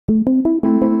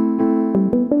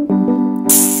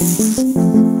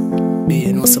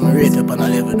on a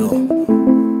level though.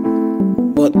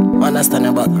 But understand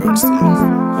your background still. You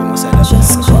know, say that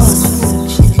just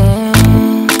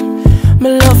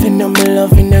me loving you,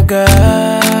 girl.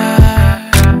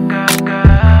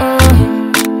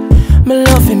 Me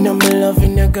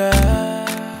loving you, girl.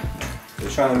 They're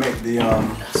trying to make the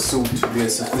suit be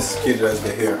as sophisticated as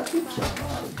the hair.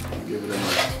 Give it a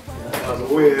minute.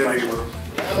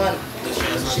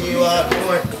 She want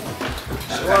more.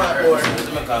 She want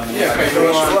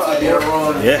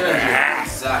more. Yeah.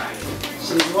 Exactly.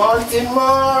 She's wanting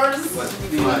more.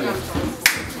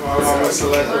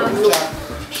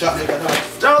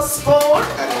 Just score.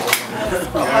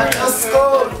 Just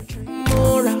score.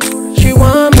 She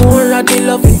want more of the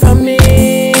loving from me.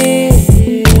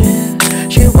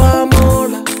 She want more.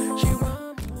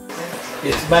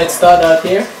 It might start out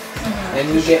here, and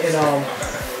you get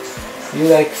you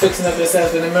like fixing up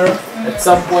yourself in the mirror. At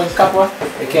some point, Kappa,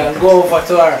 you can go over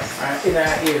to her inner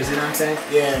ears, you know what I'm saying?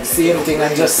 Yeah. Same thing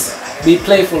and just be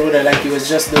playful with her like you was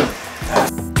just doing.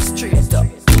 Straight up.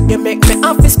 You make me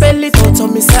happy, spell it out, so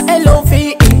me say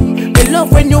L-O-V-E. Me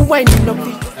love when you wind up.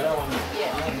 Yeah,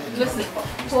 listen,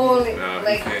 hold it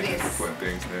like this.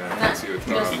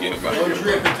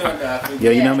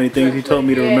 Yo, you know how many things he told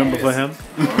me to remember for him?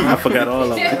 I forgot all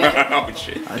of them. Oh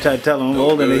shit. I tried to tell him I'm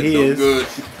older than he is. Good.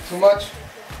 Too much?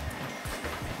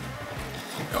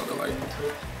 Y'all go like.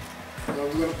 Well,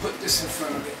 we're gonna put this in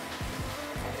front of it.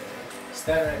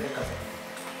 Stand right there, Kappa.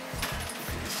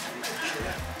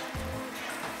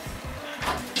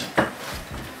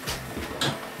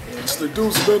 It's the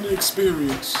Deuce Benny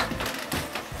experience.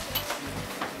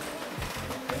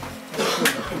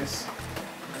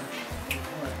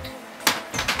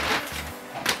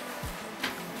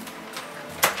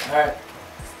 Alright,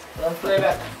 don't play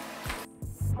back.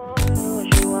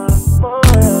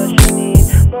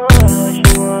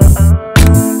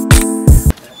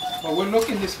 But we're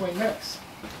looking this way next.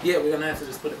 Yeah, we're gonna have to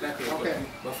just put it back here. Okay.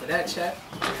 But for that chat,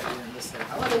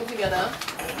 I want them together.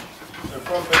 The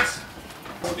trumpets.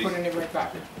 we're putting it right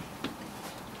back.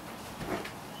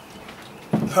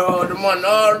 Oh, the man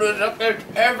always look at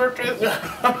everything.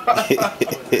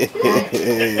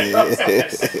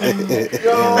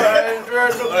 Yo, I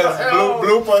enjoy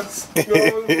bloopers. Yo,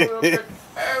 look at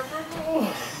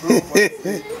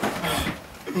everything.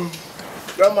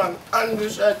 Come on, and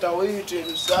this at a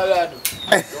eating salad.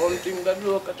 Don't think that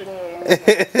look at it.